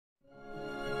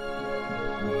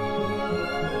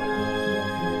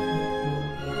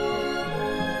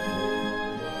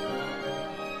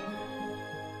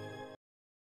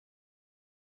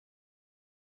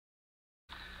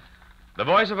The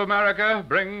Voice of America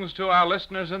brings to our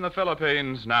listeners in the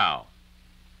Philippines now.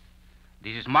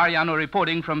 This is Mariano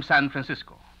reporting from San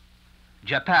Francisco.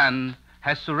 Japan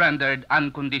has surrendered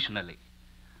unconditionally.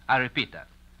 I repeat that.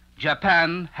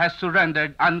 Japan has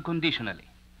surrendered unconditionally.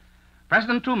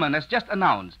 President Truman has just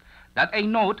announced that a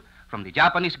note from the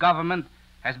Japanese government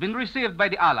has been received by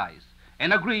the Allies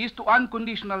and agrees to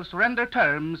unconditional surrender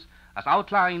terms as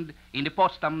outlined in the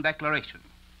Potsdam Declaration.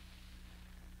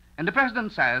 And the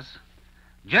President says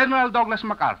General Douglas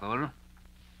MacArthur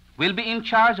will be in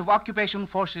charge of occupation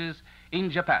forces in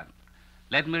Japan.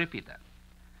 Let me repeat that.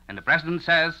 And the President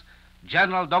says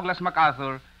General Douglas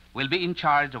MacArthur will be in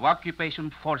charge of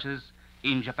occupation forces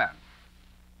in Japan.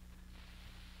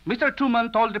 Mr.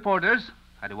 Truman told reporters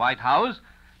at the White House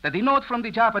that the note from the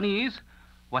Japanese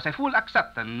was a full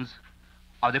acceptance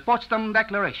of the Potsdam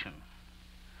Declaration,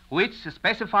 which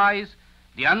specifies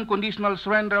the unconditional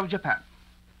surrender of Japan.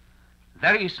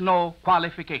 There is no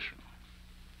qualification.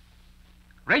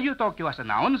 Radio Tokyo has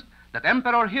announced that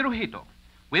Emperor Hirohito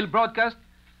will broadcast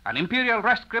an imperial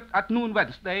rescript at noon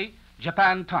Wednesday,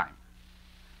 Japan time,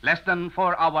 less than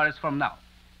 4 hours from now.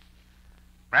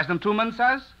 President Truman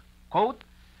says, quote,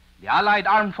 "The Allied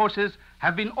armed forces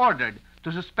have been ordered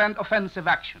to suspend offensive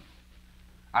action.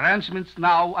 Arrangements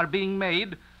now are being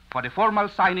made for the formal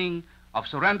signing of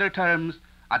surrender terms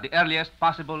at the earliest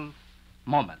possible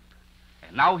moment."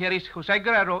 And now here is Jose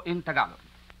Guerrero in Tagalog.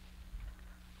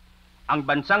 Ang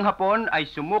bansang Hapon ay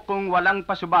sumukong walang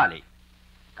pasubali.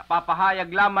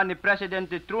 Kapapahayag lamang ni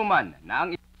Presidente Truman na ang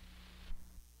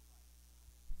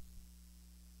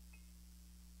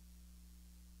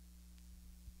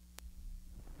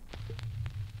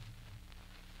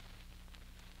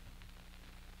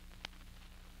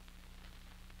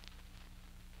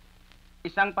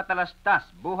isang patalastas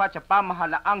buhat sa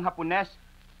pamahalaang Hapones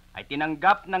ay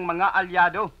tinanggap ng mga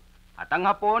alyado at ang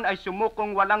Hapon ay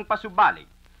sumukong walang pasubali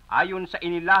ayon sa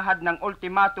inilahad ng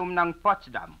ultimatum ng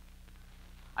Potsdam.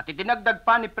 At itinagdag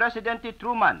pa ni Presidente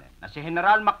Truman na si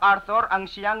General MacArthur ang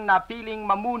siyang napiling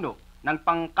mamuno ng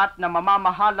pangkat na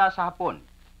mamamahala sa Hapon.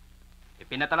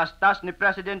 Ipinatalastas ni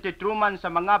Presidente Truman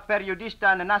sa mga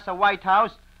periodista na nasa White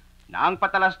House na ang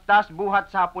patalastas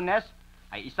buhat sa Hapones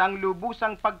ay isang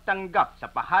lubusang pagtanggap sa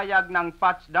pahayag ng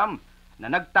Potsdam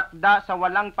na nagtakda sa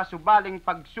walang pasubaling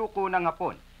pagsuko ng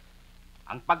Hapon.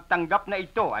 Ang pagtanggap na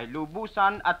ito ay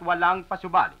lubusan at walang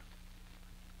pasubali.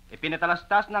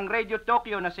 Ipinatalastas ng Radio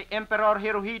Tokyo na si Emperor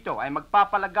Hirohito ay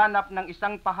magpapalaganap ng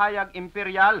isang pahayag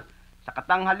imperial sa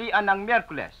katanghalian ng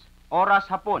Miyerkules, oras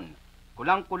Hapon,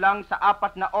 kulang-kulang sa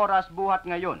 4 na oras buhat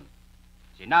ngayon.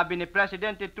 Sinabi ni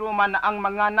Presidente Truman na ang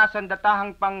mga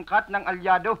nasandatahang pangkat ng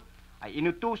alyado ay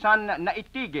inutusan na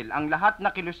itigil ang lahat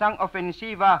na kilusang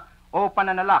ofensiba o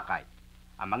pananalakay.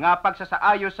 Ang mga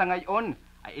pagsasaayos sa ngayon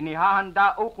ay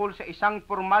inihahanda ukol sa isang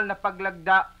formal na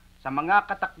paglagda sa mga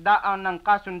katakdaan ng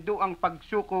kasunduang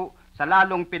pagsuko sa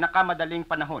lalong pinakamadaling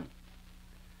panahon.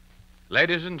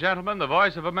 Ladies and gentlemen, the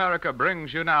Voice of America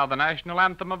brings you now the national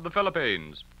anthem of the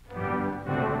Philippines.